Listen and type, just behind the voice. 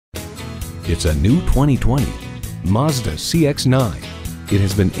It's a new 2020 Mazda CX-9. It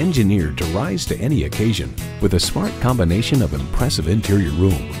has been engineered to rise to any occasion with a smart combination of impressive interior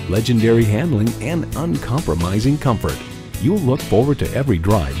room, legendary handling, and uncompromising comfort. You'll look forward to every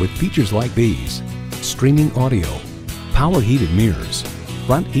drive with features like these: streaming audio, power heated mirrors,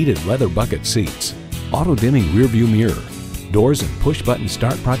 front heated leather bucket seats, auto dimming rear view mirror, doors and push button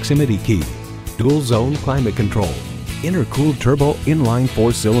start proximity key, dual zone climate control, intercooled turbo inline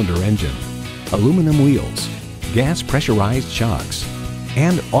 4-cylinder engine, aluminum wheels, gas pressurized shocks,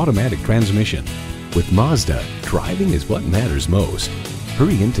 and automatic transmission. With Mazda, driving is what matters most.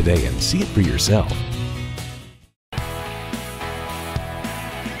 Hurry in today and see it for yourself.